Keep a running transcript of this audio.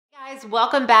Guys,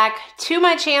 welcome back to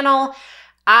my channel.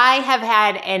 I have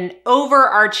had an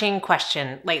overarching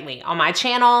question lately on my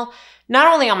channel,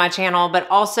 not only on my channel, but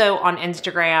also on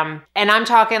Instagram. And I'm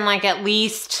talking like at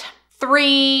least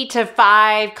 3 to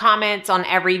 5 comments on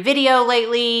every video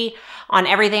lately. On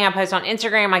everything I post on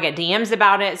Instagram, I get DMs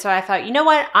about it. So I thought, you know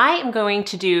what? I am going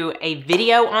to do a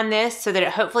video on this so that it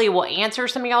hopefully will answer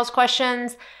some of y'all's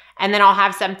questions. And then I'll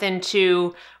have something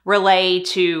to relay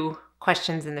to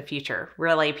questions in the future,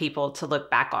 relay people to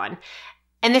look back on.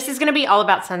 And this is gonna be all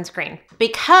about sunscreen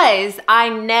because I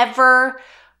never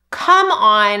come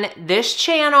on this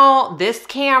channel, this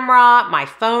camera, my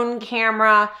phone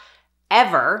camera,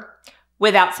 ever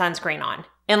without sunscreen on,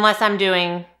 unless I'm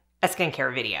doing a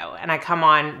skincare video and I come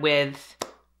on with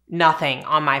nothing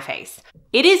on my face.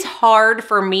 It is hard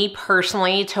for me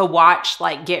personally to watch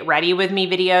like get ready with me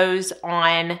videos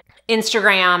on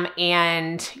Instagram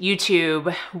and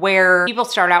YouTube where people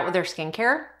start out with their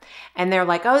skincare and they're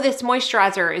like, oh, this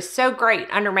moisturizer is so great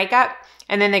under makeup.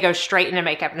 And then they go straight into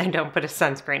makeup and they don't put a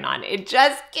sunscreen on. It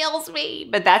just kills me.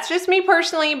 But that's just me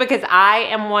personally because I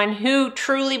am one who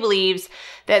truly believes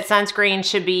that sunscreen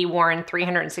should be worn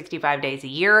 365 days a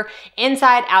year.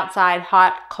 Inside, outside,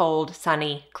 hot, cold,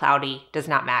 sunny, cloudy, does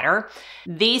not matter.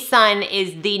 The sun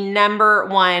is the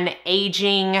 #1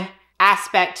 aging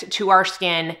aspect to our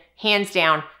skin, hands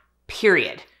down,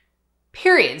 period.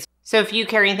 Period. So if you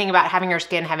care anything about having your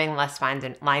skin having less lines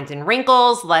and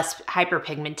wrinkles, less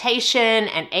hyperpigmentation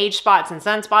and age spots and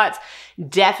sunspots,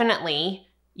 definitely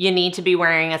you need to be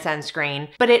wearing a sunscreen.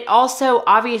 But it also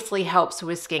obviously helps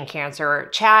with skin cancer.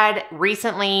 Chad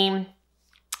recently,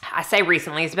 I say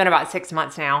recently, it's been about 6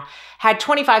 months now, had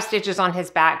 25 stitches on his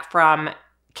back from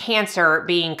cancer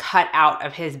being cut out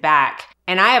of his back.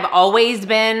 And I have always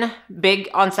been big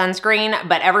on sunscreen,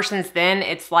 but ever since then,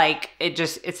 it's like,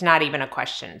 it's not even a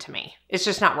question to me. It's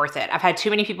just not worth it. I've had too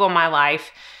many people in my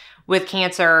life with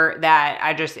cancer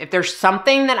that if there's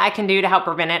something that I can do to help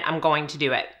prevent it, I'm going to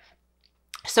do it.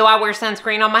 So I wear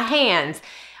sunscreen on my hands,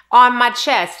 on my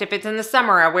chest. If it's in the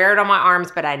summer, I wear it on my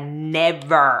arms, but I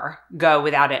never go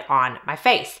without it on my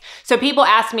face. So people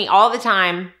ask me all the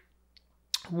time,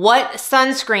 what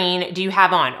sunscreen do you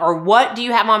have on? Or what do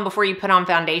you have on before you put on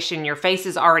foundation? Your face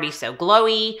is already so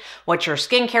glowy. What's your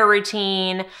skincare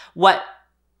routine? What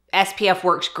SPF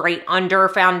works great under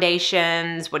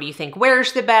foundations? What do you think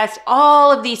wears the best?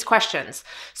 All of these questions.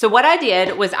 So what I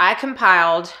did was I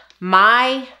compiled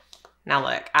now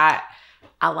look, I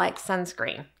like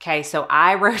sunscreen. Okay, so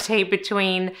I rotate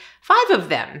between 5 of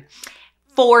them.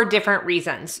 4 different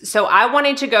reasons. So I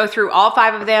wanted to go through all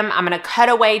 5 of them. I'm gonna cut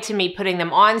away to me putting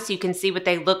them on so you can see what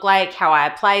they look like, how I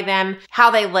apply them,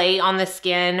 how they lay on the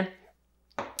skin.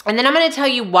 And then I'm gonna tell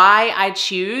you why I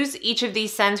choose each of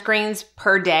these sunscreens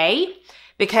per day,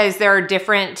 because there are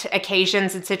different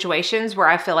occasions and situations where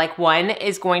I feel like one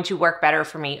is going to work better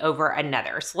for me over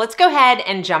another. So let's go ahead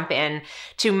and jump in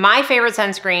to my favorite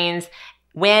sunscreens,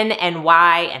 when and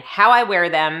why and how I wear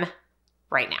them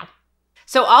right now.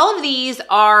 So all of these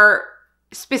are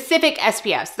specific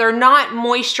SPFs. They're not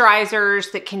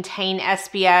moisturizers that contain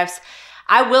SPFs.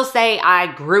 I will say I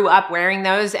grew up wearing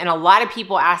those, and a lot of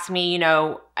people ask me, you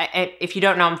know, if you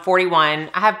don't know, I'm 41.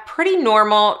 I have pretty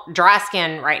normal dry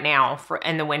skin right now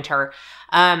in the winter.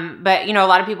 But you know, a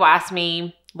lot of people ask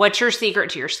me, what's your secret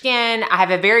to your skin? I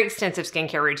have a very extensive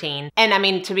skincare routine. And I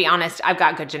mean, to be honest, I've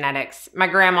got good genetics. My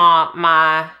grandma,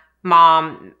 my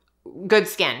mom, good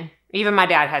skin. Even my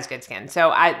dad has good skin.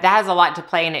 So that has a lot to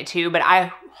play in it too. But I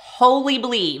wholly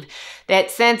believe that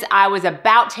since I was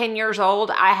about 10 years old,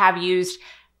 I have used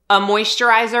a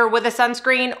moisturizer with a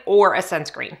sunscreen or a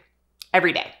sunscreen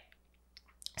every day.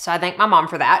 So I thank my mom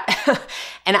for that.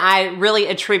 And I really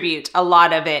attribute a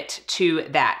lot of it to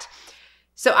that.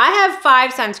 So I have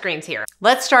 5 sunscreens here.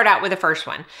 Let's start out with the first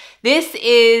one. This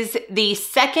is the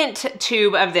second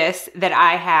tube of this that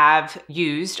I have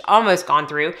used, almost gone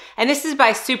through, and this is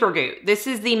by Supergoop. This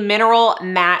is the Mineral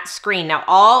Matte Screen. Now,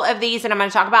 all of these that I'm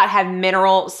gonna talk about have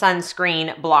mineral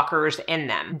sunscreen blockers in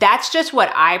them. That's just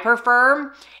what I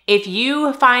prefer. If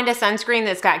you find a sunscreen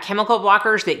that's got chemical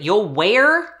blockers that you'll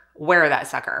wear that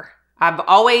sucker. I've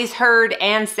always heard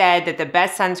and said that the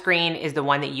best sunscreen is the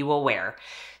one that you will wear.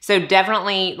 So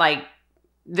definitely, like,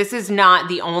 this is not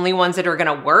the only ones that are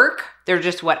gonna work. They're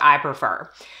just what I prefer.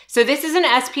 So this is an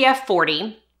SPF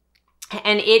 40,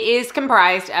 and it is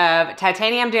comprised of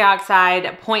titanium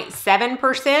dioxide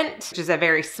 0.7%, which is a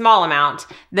very small amount.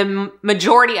 The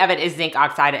majority of it is zinc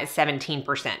oxide at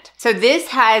 17%. So this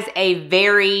has a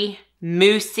very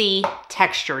moussey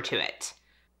texture to it.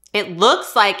 It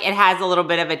looks like it has a little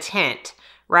bit of a tint,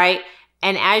 right?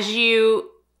 And as you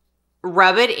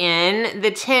rub it in,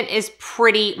 the tint is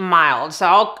pretty mild. So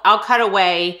I'll cut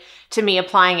away to me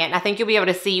applying it. And I think you'll be able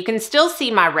to see, you can still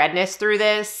see my redness through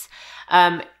this.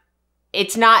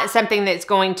 It's not something that's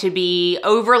going to be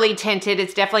overly tinted.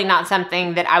 It's definitely not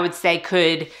something that I would say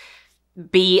could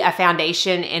be a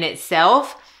foundation in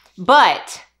itself.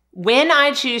 But when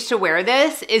I choose to wear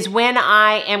this is when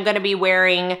I am going to be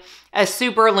wearing a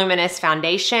super luminous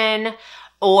foundation,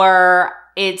 or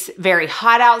it's very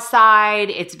hot outside,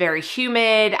 it's very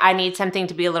humid, I need something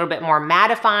to be a little bit more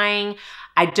mattifying.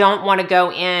 I don't want to go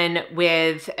in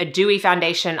with a dewy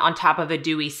foundation on top of a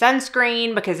dewy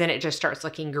sunscreen because then it just starts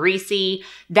looking greasy.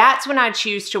 That's when I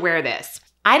choose to wear this.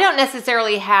 I don't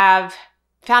necessarily have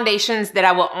foundations that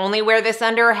I will only wear this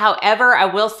under. However, I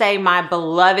will say my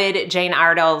beloved Jane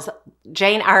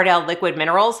Iredale Liquid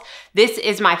Minerals, this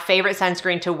is my favorite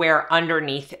sunscreen to wear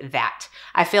underneath that.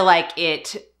 I feel like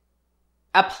it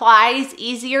applies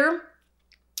easier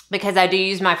because I do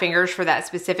use my fingers for that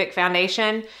specific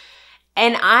foundation.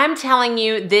 And I'm telling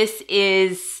you, this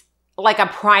is like a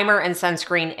primer and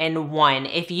sunscreen in one.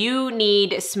 If you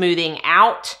need smoothing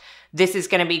out, this is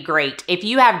gonna be great. If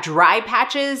you have dry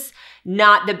patches,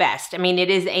 not the best. I mean, it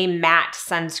is a matte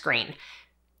sunscreen.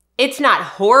 It's not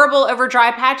horrible over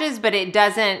dry patches, but it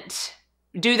doesn't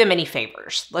do them any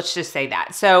favors. Let's just say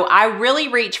that. So I really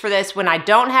reach for this when I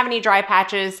don't have any dry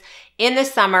patches in the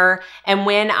summer and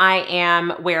when I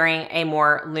am wearing a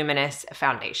more luminous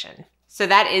foundation. So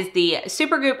that is the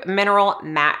Supergoop Mineral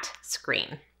Matte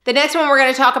Screen. The next one we're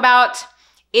gonna talk about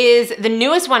is the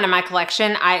newest one in my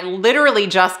collection. I literally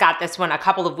just got this one a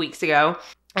couple of weeks ago.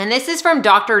 And this is from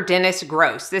Dr. Dennis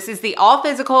Gross. This is the All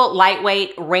Physical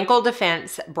Lightweight Wrinkle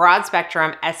Defense Broad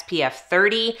Spectrum SPF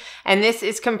 30. And this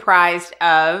is comprised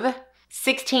of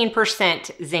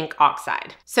 16% zinc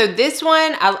oxide. So this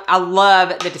one, I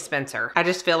love the dispenser. I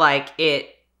just feel like I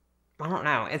don't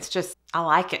know, it's just, I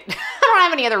like it. I don't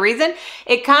have any other reason.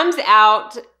 It comes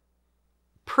out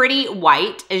pretty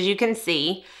white, as you can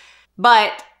see,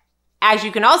 but as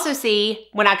you can also see,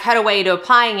 when I cut away to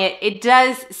applying it, it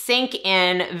does sink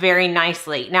in very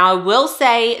nicely. Now, I will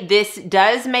say this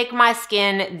does make my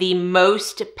skin the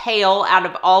most pale out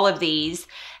of all of these.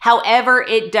 However,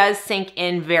 it does sink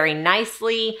in very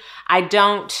nicely. I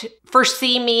don't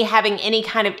foresee me having any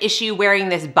kind of issue wearing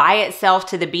this by itself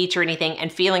to the beach or anything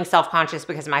and feeling self-conscious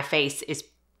because my face is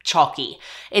chalky.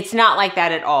 It's not like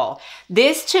that at all.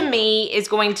 This to me is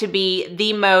going to be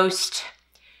the most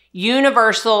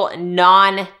universal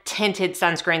non-tinted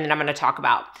sunscreen that I'm going to talk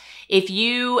about. If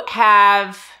you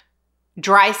have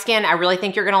dry skin, I really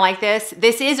think you're going to like this.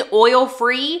 This is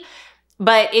oil-free,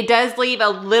 but it does leave a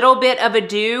little bit of a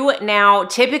dew. Now,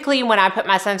 typically when I put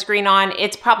my sunscreen on,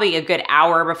 it's probably a good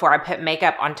hour before I put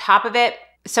makeup on top of it.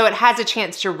 So it has a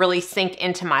chance to really sink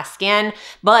into my skin,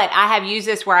 but I have used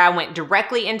this where I went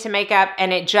directly into makeup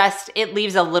and it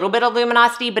leaves a little bit of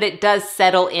luminosity, but it does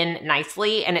settle in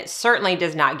nicely and it certainly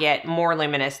does not get more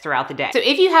luminous throughout the day. So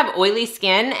if you have oily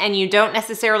skin and you don't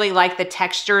necessarily like the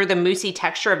texture, the moussey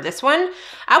texture of this one,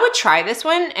 I would try this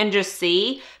one and just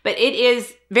see, but it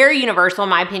is very universal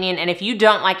in my opinion. And if you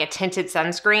don't like a tinted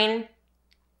sunscreen,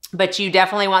 but you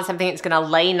definitely want something that's gonna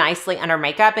lay nicely under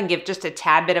makeup and give just a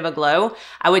tad bit of a glow,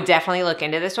 I would definitely look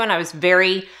into this one. I was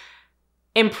very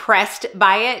impressed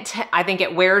by it. I think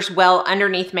it wears well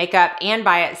underneath makeup and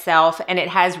by itself, and it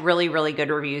has really, really good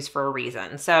reviews for a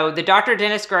reason. So the Dr.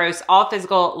 Dennis Gross All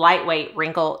Physical Lightweight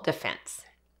Wrinkle Defense.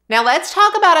 Now let's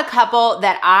talk about a couple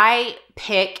that I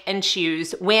pick and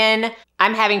choose when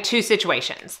I'm having two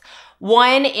situations.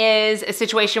 One is a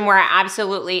situation where I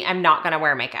absolutely am not gonna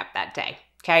wear makeup that day.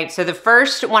 Okay, so the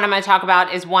first one I'm gonna talk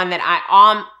about is one that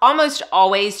I almost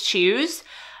always choose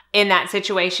in that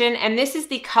situation, and this is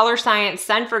the Color Science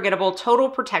Sunforgettable Total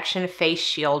Protection Face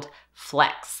Shield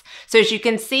Flex. So as you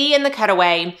can see in the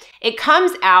cutaway, it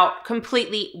comes out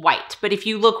completely white, but if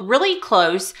you look really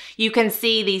close, you can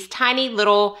see these tiny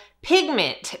little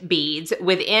pigment beads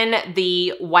within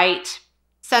the white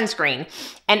sunscreen.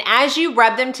 And as you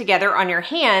rub them together on your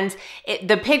hands,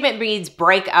 the pigment beads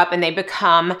break up and they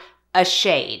become a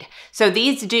shade. So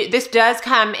this does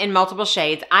come in multiple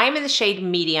shades. I'm in the shade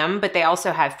medium, but they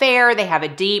also have fair, they have a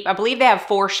deep, I believe they have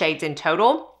 4 shades in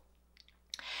total.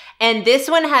 And this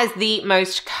one has the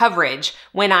most coverage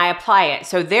when I apply it.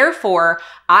 So therefore,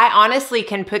 I honestly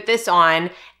can put this on,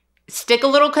 stick a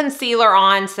little concealer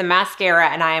on, some mascara,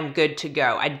 and I am good to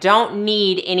go. I don't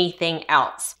need anything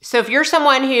else. So if you're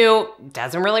someone who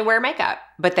doesn't really wear makeup,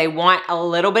 but they want a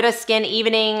little bit of skin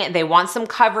evening. They want some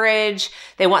coverage.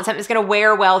 They want something that's gonna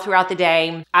wear well throughout the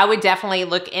day. I would definitely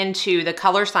look into the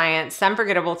Color Science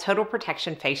Sunforgettable Total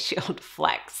Protection Face Shield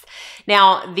Flex.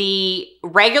 Now, the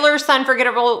regular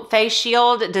Sunforgettable Face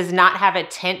Shield does not have a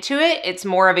tint to it. It's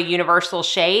more of a universal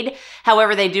shade.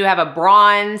 However, they do have a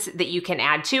bronze that you can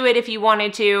add to it if you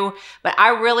wanted to. But I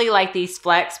really like these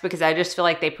Flex because I just feel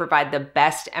like they provide the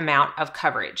best amount of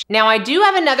coverage. Now, I do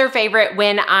have another favorite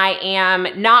when I am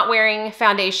not wearing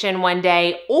foundation one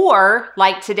day, or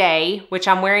like today, which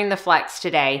I'm wearing the Flex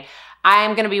today,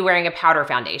 I'm gonna be wearing a powder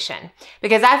foundation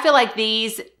because I feel like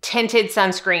these tinted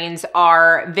sunscreens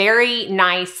are very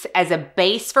nice as a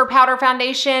base for powder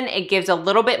foundation. It gives a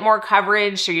little bit more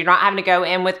coverage, so you're not having to go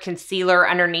in with concealer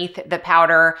underneath the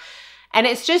powder. And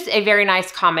it's just a very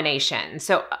nice combination.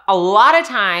 So a lot of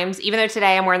times, even though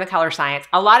today I'm wearing the Color Science,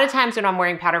 a lot of times when I'm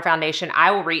wearing powder foundation, I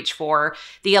will reach for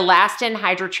the Elastin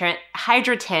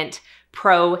Hydra Tint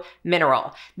Pro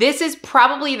Mineral. This is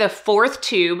probably the 4th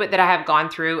tube that I have gone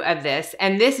through of this,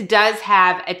 and this does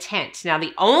have a tint. Now,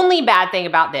 the only bad thing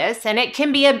about this, and it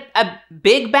can be a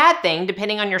big bad thing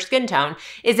depending on your skin tone,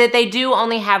 is that they do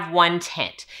only have one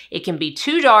tint. It can be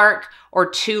too dark or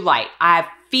too light. I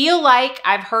feel like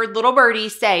I've heard little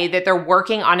birdies say that they're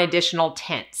working on additional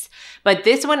tints, but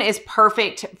this one is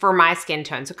perfect for my skin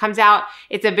tone. So it comes out,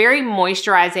 it's a very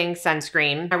moisturizing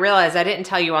sunscreen. I realized I didn't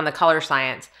tell you on the Color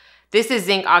Science. This is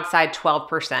zinc oxide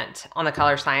 12% on the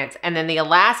Color Science. And then the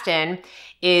Elastin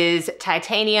is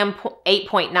titanium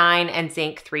 8.9 and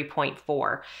zinc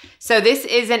 3.4. So this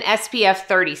is an SPF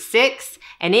 36,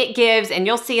 and it gives, and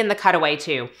you'll see in the cutaway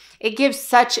too, it gives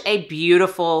such a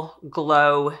beautiful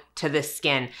glow to the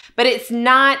skin. But it's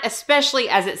not, especially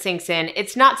as it sinks in,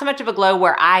 it's not so much of a glow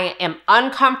where I am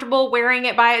uncomfortable wearing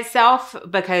it by itself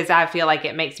because I feel like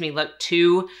it makes me look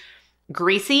too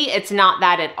greasy. It's not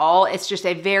that at all. It's just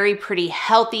a very pretty,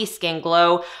 healthy skin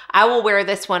glow. I will wear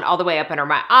this one all the way up under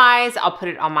my eyes. I'll put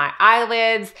it on my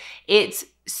eyelids. It's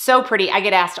so pretty. I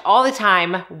get asked all the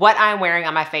time what I'm wearing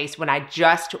on my face when I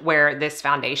just wear this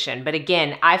foundation. But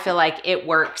again, I feel like it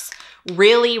works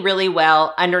really, really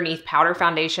well underneath powder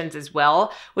foundations as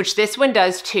well, which this one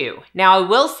does too. Now, I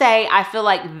will say, I feel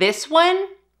like this one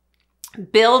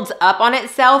builds up on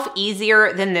itself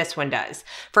easier than this one does.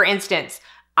 For instance,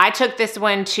 I took this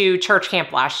one to church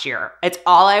camp last year. It's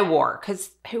all I wore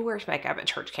because who wears makeup at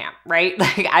church camp, right?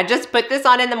 Like I just put this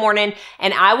on in the morning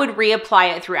and I would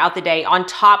reapply it throughout the day on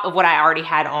top of what I already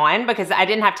had on because I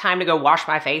didn't have time to go wash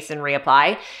my face and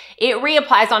reapply. It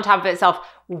reapplies on top of itself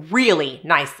really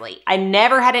nicely. I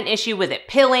never had an issue with it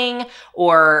pilling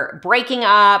or breaking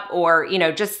up or, you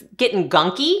know, just getting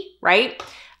gunky, right?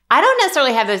 I don't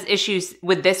necessarily have those issues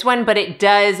with this one, but it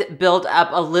does build up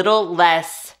a little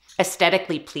less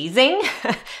aesthetically pleasing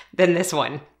than this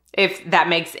one, if that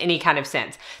makes any kind of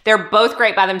sense. They're both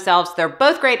great by themselves. They're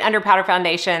both great under powder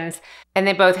foundations, and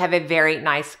they both have a very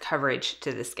nice coverage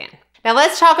to the skin. Now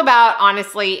let's talk about,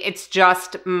 honestly, it's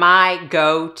just my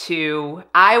go-to.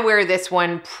 I wear this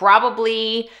one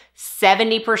probably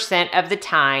 70% of the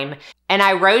time, and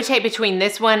I rotate between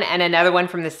this one and another one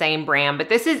from the same brand, but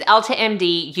this is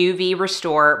EltaMD UV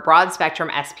Restore Broad Spectrum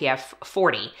SPF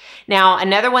 40. Now,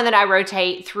 another one that I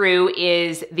rotate through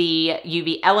is the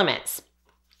UV Elements.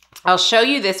 I'll show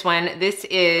you this one. This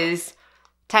is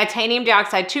titanium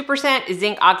dioxide 2%,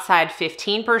 zinc oxide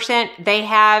 15%. They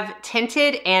have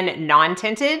tinted and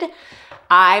non-tinted.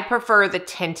 I prefer the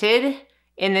tinted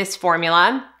in this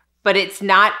formula, but it's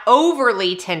not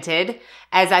overly tinted,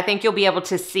 as I think you'll be able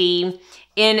to see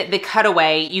in the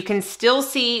cutaway. You can still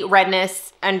see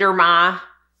redness under my,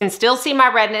 you can still see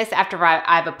my redness after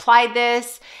I've applied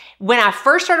this. When I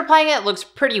first started applying it, it looks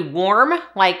pretty warm,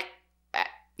 like,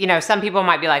 you know, some people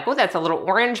might be like, oh, that's a little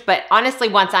orange, but honestly,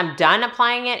 once I'm done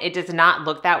applying it, it does not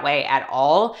look that way at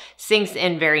all. Sinks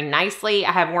in very nicely.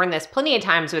 I have worn this plenty of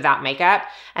times without makeup,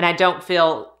 and I don't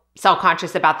feel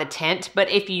self-conscious about the tint, but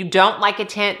if you don't like a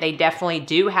tint, they definitely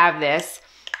do have this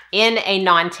in a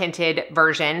non-tinted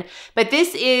version, but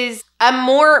this is a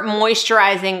more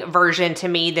moisturizing version to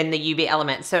me than the UV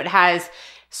Elements. So it has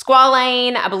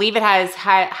squalane, I believe it has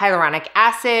hyaluronic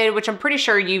acid, which I'm pretty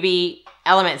sure UV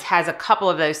Elements has a couple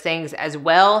of those things as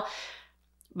well.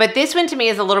 But this one to me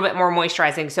is a little bit more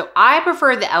moisturizing. So I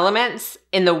prefer the Elements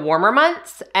in the warmer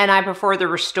months, and I prefer the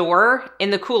Restore in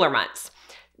the cooler months.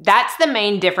 That's the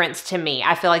main difference to me.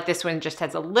 I feel like this one just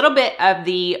has a little bit of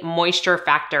the moisture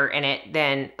factor in it,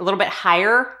 than a little bit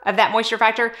higher of that moisture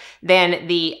factor than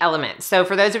the Elements. So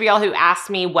for those of y'all who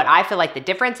asked me what I feel like the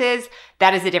difference is,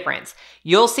 that is the difference.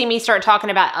 You'll see me start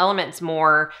talking about Elements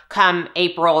more come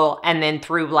April and then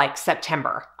through like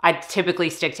September. I typically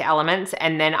stick to Elements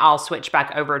and then I'll switch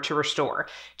back over to Restore.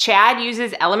 Chad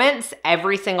uses Elements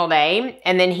every single day,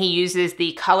 and then he uses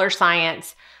the Color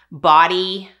Science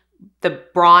the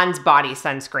bronze body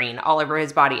sunscreen all over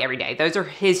his body every day. Those are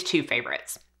his two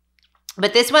favorites.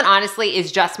 But this one honestly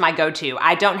is just my go-to.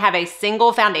 I don't have a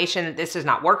single foundation that this does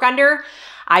not work under.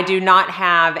 I do not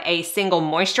have a single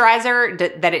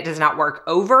moisturizer that it does not work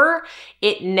over.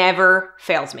 It never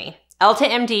fails me. Elta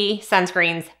MD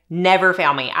sunscreens never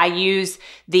fail me. I use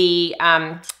the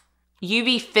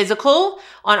UV Physical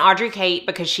on Audrey Kate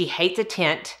because she hates a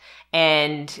tint,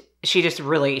 and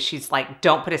she's like,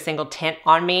 don't put a single tint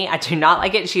on me. I do not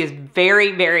like it. She is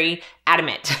very, very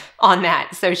adamant on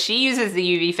that. So she uses the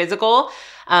UV Physical.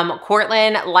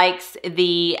 Courtland likes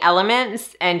the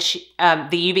Elements and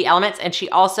the UV Elements, and she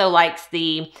also likes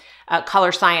the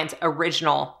Color Science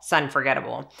Original Sun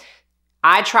Forgettable.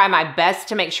 I try my best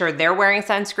to make sure they're wearing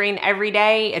sunscreen every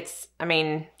day.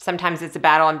 Sometimes it's a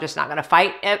battle I'm just not gonna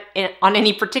fight on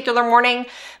any particular morning,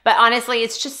 but honestly,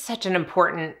 it's just such an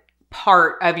important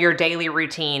part of your daily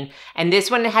routine. And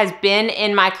this one has been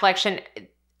in my collection.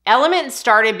 Elements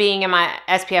started being in my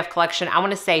SPF collection, I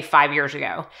wanna say 5 years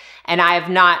ago. And I have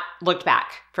not looked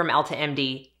back from Elta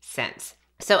MD since.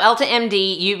 So Elta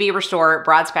MD UV Restore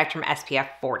Broad Spectrum SPF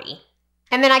 40.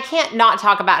 And then I can't not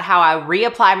talk about how I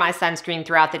reapply my sunscreen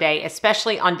throughout the day,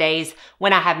 especially on days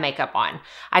when I have makeup on.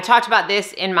 I talked about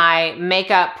this in my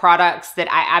makeup products that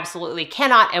I absolutely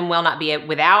cannot and will not be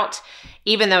without,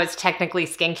 even though it's technically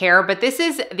skincare. But this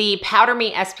is the Powder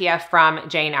Me SPF from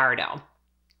Jane Iredale.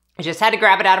 I just had to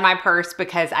grab it out of my purse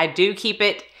because I do keep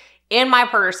it in my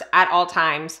purse at all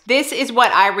times. This is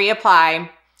what I reapply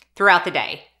throughout the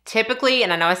day. Typically,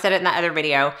 and I know I said it in the other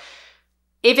video,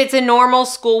 if it's a normal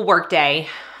school work day,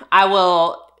 I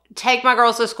will take my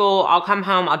girls to school, I'll come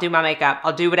home, I'll do my makeup,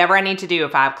 I'll do whatever I need to do.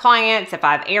 If I have clients, if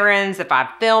I have errands, if I'm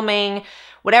filming,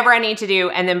 whatever I need to do.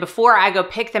 And then before I go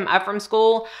pick them up from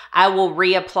school, I will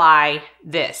reapply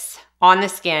this on the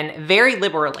skin very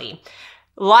liberally.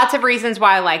 Lots of reasons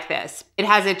why I like this. It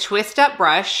has a twist up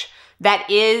brush that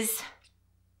is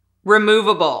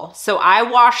removable. So I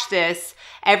wash this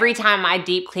every time I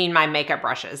deep clean my makeup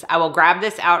brushes. I will grab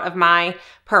this out of my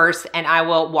purse and I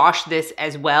will wash this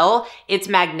as well. It's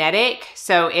magnetic,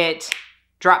 so it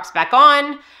drops back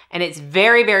on and it's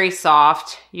very, very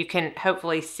soft. You can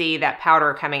hopefully see that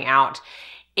powder coming out.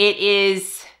 It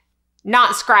is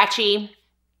not scratchy.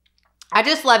 I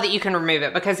just love that you can remove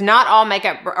it because not all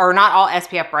makeup or not all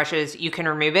SPF brushes you can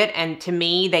remove it. And to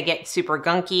me, they get super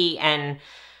gunky and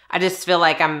I just feel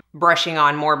like I'm brushing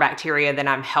on more bacteria than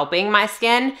I'm helping my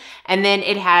skin. And then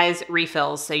it has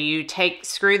refills. So you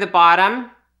screw the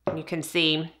bottom. You can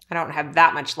see I don't have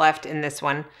that much left in this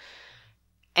one.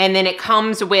 And then it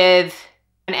comes with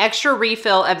an extra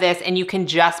refill of this and you can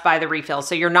just buy the refill.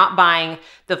 So you're not buying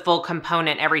the full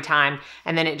component every time.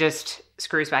 And then it just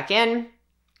screws back in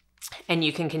and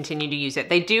you can continue to use it.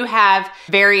 They do have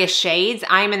various shades.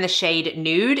 I'm in the shade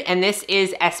Nude and this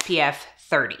is SPF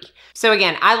 30. So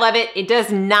again, I love it. It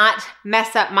does not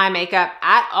mess up my makeup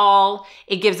at all.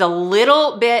 It gives a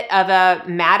little bit of a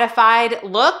mattified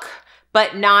look,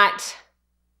 but not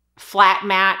flat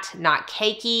matte, not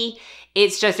cakey.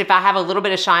 It's just if I have a little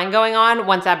bit of shine going on,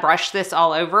 once I brush this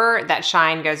all over, that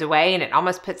shine goes away and it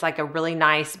almost puts like a really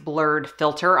nice blurred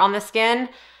filter on the skin.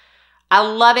 I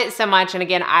love it so much, and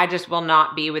again, I just will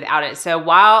not be without it. So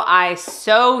while I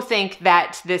so think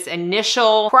that this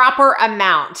initial proper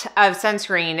amount of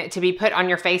sunscreen to be put on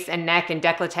your face and neck and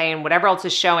décolleté and whatever else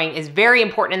is showing is very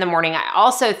important in the morning, I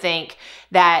also think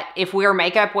that if we're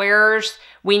makeup wearers,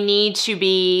 we need to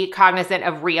be cognizant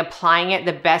of reapplying it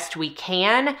the best we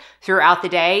can throughout the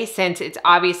day, since it's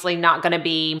obviously not gonna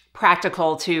be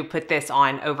practical to put this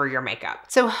on over your makeup.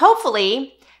 So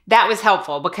hopefully, that was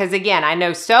helpful because again, I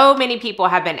know so many people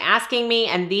have been asking me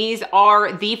and these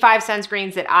are the 5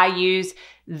 sunscreens that I use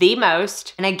the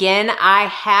most. And again, I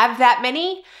have that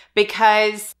many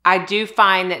because I do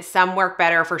find that some work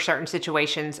better for certain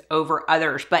situations over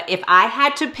others. But if I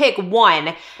had to pick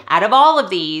one out of all of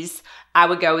these, I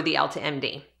would go with the Elta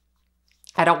MD.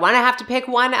 I don't want to have to pick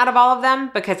one out of all of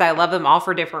them because I love them all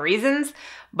for different reasons,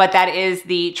 but that is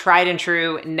the tried and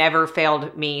true, never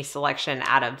failed me selection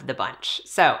out of the bunch.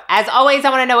 So as always, I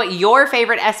want to know what your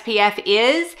favorite SPF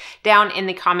is down in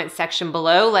the comments section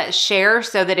below. Let's share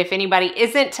so that if anybody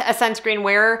isn't a sunscreen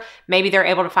wearer, maybe they're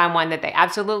able to find one that they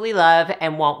absolutely love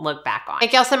and won't look back on.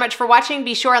 Thank y'all so much for watching.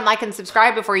 Be sure and like and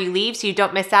subscribe before you leave so you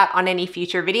don't miss out on any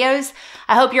future videos.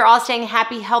 I hope you're all staying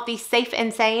happy, healthy, safe,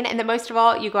 and sane, and that most of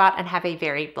all, you go out and have a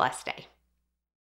very blessed day.